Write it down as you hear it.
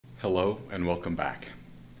Hello and welcome back.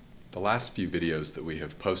 The last few videos that we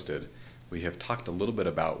have posted, we have talked a little bit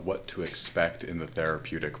about what to expect in the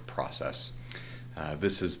therapeutic process.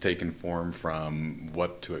 This has taken form from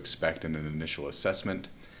what to expect in an initial assessment,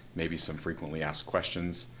 maybe some frequently asked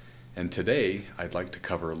questions, and today I'd like to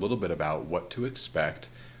cover a little bit about what to expect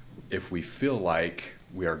if we feel like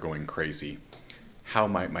we are going crazy. How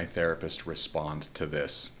might my therapist respond to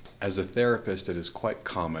this? As a therapist, it is quite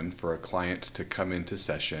common for a client to come into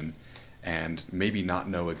session and maybe not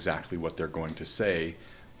know exactly what they're going to say,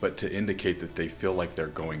 but to indicate that they feel like they're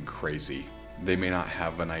going crazy. They may not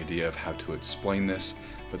have an idea of how to explain this,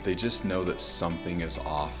 but they just know that something is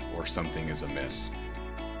off or something is amiss.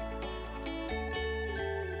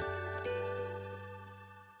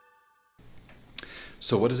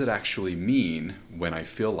 So what does it actually mean when I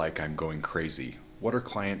feel like I'm going crazy? What are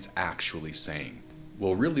clients actually saying?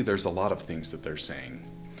 Well, really, there's a lot of things that they're saying.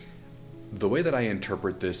 The way that I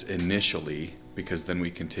interpret this initially, because then we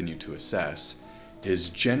continue to assess, is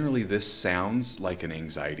generally this sounds like an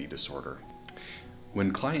anxiety disorder.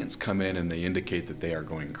 When clients come in and they indicate that they are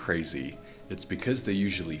going crazy, it's because they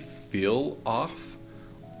usually feel off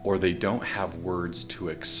or they don't have words to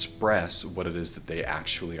express what it is that they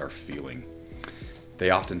actually are feeling. They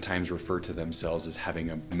oftentimes refer to themselves as having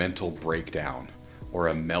a mental breakdown or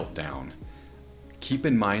a meltdown. Keep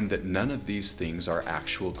in mind that none of these things are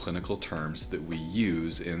actual clinical terms that we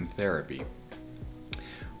use in therapy.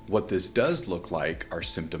 What this does look like are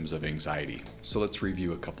symptoms of anxiety. So let's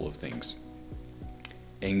review a couple of things.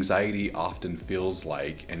 Anxiety often feels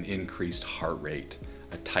like an increased heart rate,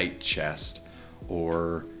 a tight chest,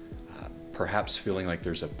 or perhaps feeling like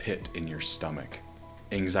there's a pit in your stomach.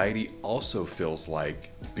 Anxiety also feels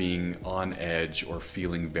like being on edge or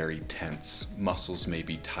feeling very tense. Muscles may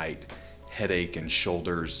be tight. Headache and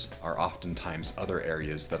shoulders are oftentimes other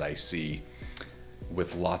areas that I see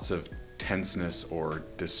with lots of tenseness or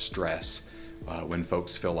distress when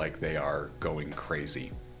folks feel like they are going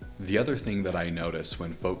crazy. The other thing that I notice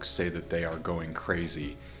when folks say that they are going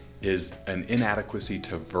crazy is an inadequacy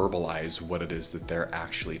to verbalize what it is that they're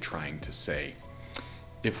actually trying to say.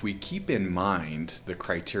 If we keep in mind the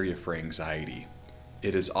criteria for anxiety,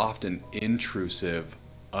 it is often intrusive,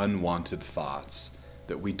 unwanted thoughts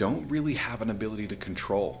that we don't really have an ability to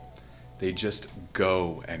control. They just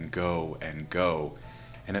go and go and go.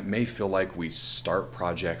 And it may feel like we start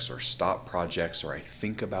projects or stop projects, or I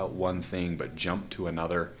think about one thing but jump to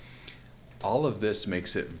another. All of this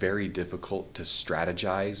makes it very difficult to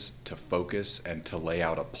strategize, to focus, and to lay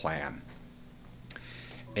out a plan.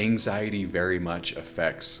 Anxiety very much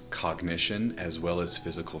affects cognition as well as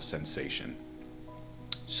physical sensation.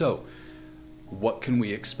 So, what can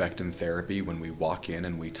we expect in therapy when we walk in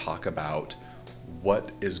and we talk about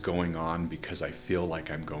what is going on because I feel like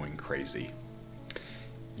I'm going crazy?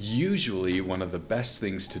 Usually, one of the best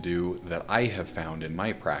things to do that I have found in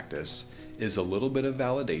my practice is a little bit of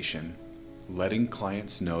validation, letting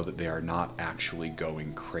clients know that they are not actually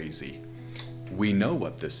going crazy. We know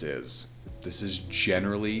what this is. This is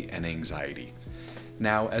generally an anxiety.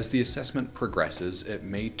 Now, as the assessment progresses, it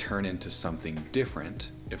may turn into something different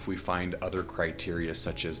if we find other criteria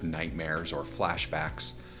such as nightmares or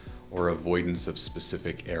flashbacks or avoidance of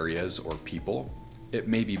specific areas or people. It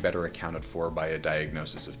may be better accounted for by a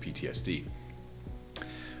diagnosis of PTSD.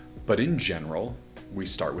 But in general, we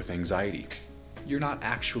start with anxiety. You're not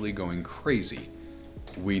actually going crazy.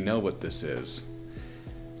 We know what this is.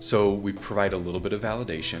 So we provide a little bit of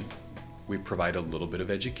validation, we provide a little bit of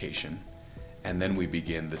education, and then we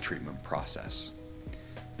begin the treatment process.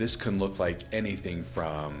 This can look like anything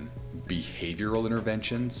from behavioral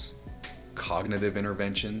interventions, cognitive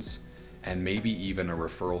interventions, and maybe even a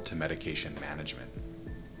referral to medication management.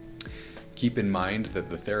 Keep in mind that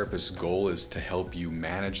the therapist's goal is to help you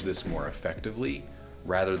manage this more effectively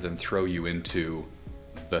rather than throw you into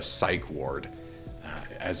the psych ward,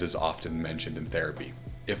 as is often mentioned in therapy.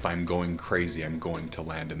 If I'm going crazy, I'm going to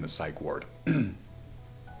land in the psych ward.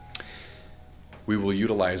 We will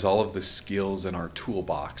utilize all of the skills in our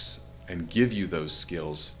toolbox and give you those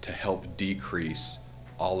skills to help decrease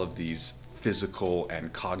all of these physical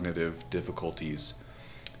and cognitive difficulties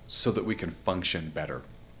so that we can function better.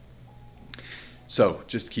 So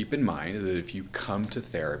just keep in mind that if you come to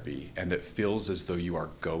therapy and it feels as though you are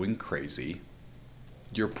going crazy,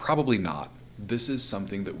 you're probably not. This is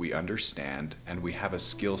something that we understand and we have a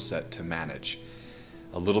skill set to manage.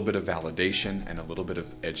 A little bit of validation and a little bit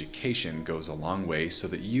of education goes a long way so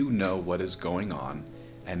that you know what is going on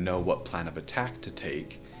and know what plan of attack to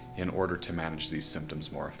take in order to manage these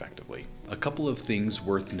symptoms more effectively. A couple of things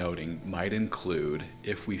worth noting might include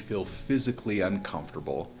if we feel physically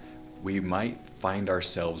uncomfortable, we might find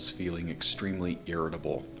ourselves feeling extremely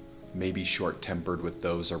irritable, maybe short-tempered with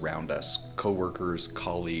those around us, coworkers,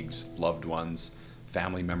 colleagues, loved ones,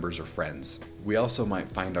 family members, or friends. We also might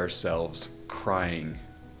find ourselves crying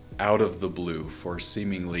out of the blue for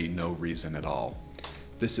seemingly no reason at all.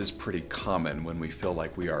 This is pretty common when we feel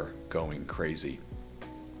like we are going crazy.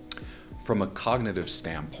 From a cognitive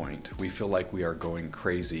standpoint, we feel like we are going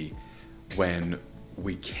crazy when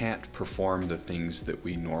we can't perform the things that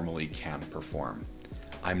we normally can perform.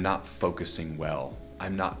 I'm not focusing well.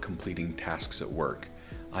 I'm not completing tasks at work.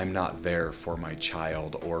 I'm not there for my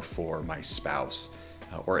child or for my spouse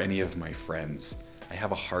or any of my friends. I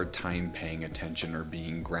have a hard time paying attention or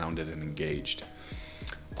being grounded and engaged.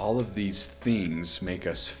 All of these things make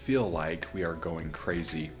us feel like we are going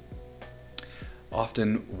crazy.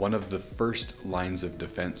 Often, one of the first lines of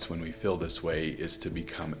defense when we feel this way is to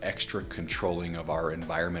become extra controlling of our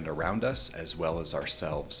environment around us as well as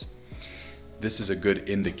ourselves. This is a good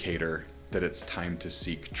indicator that it's time to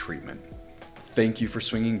seek treatment. Thank you for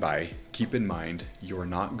swinging by. Keep in mind, you're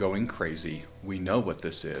not going crazy. We know what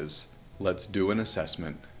this is. Let's do an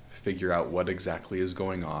assessment, figure out what exactly is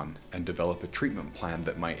going on, and develop a treatment plan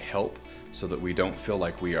that might help so that we don't feel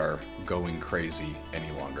like we are going crazy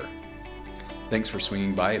any longer. Thanks for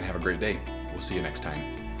swinging by and have a great day. We'll see you next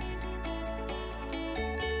time.